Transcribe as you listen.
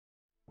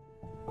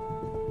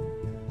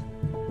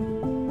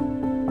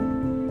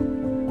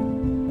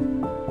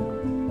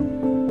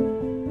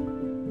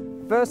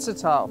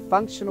Versatile,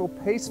 functional,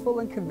 peaceful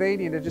and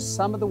convenient are just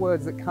some of the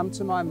words that come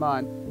to my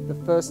mind the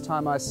first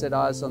time I set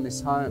eyes on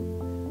this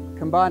home.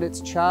 Combine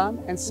its charm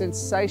and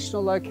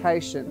sensational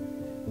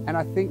location, and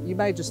I think you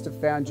may just have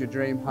found your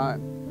dream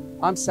home.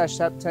 I'm Sash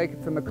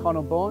Aptaker from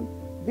McConnell Bourne.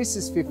 This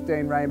is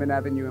 15 Raymond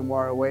Avenue in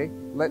Warrawee.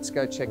 Let's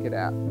go check it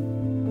out.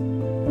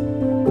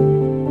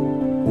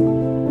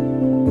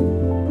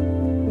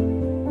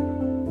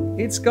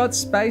 It's got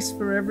space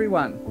for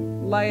everyone.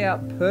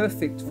 Layout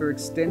perfect for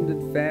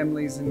extended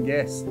families and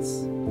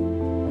guests.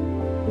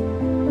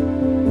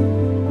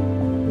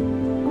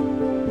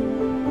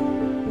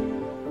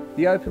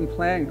 The open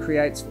plan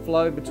creates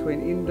flow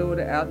between indoor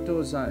to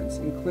outdoor zones,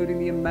 including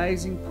the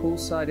amazing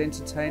poolside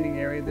entertaining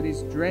area that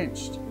is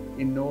drenched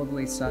in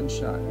northerly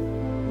sunshine.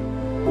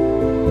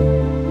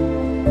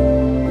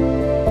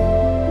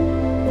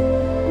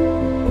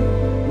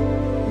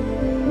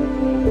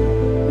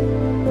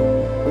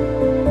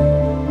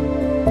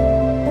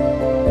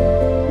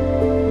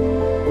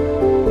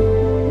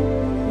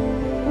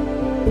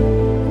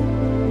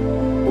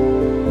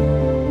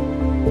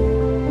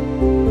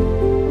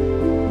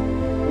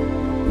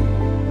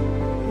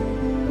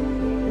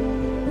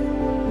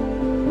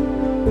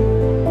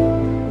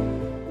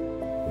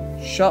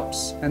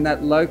 Shops and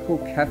that local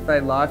cafe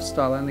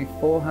lifestyle only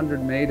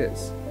 400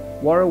 metres,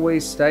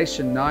 Warrawee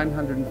Station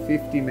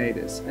 950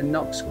 metres, and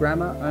Knox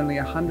Grammar only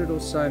 100 or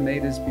so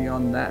metres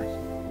beyond that.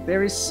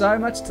 There is so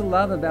much to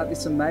love about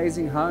this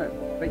amazing home,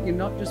 but you're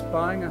not just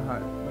buying a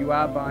home, you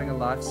are buying a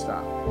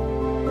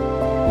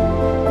lifestyle.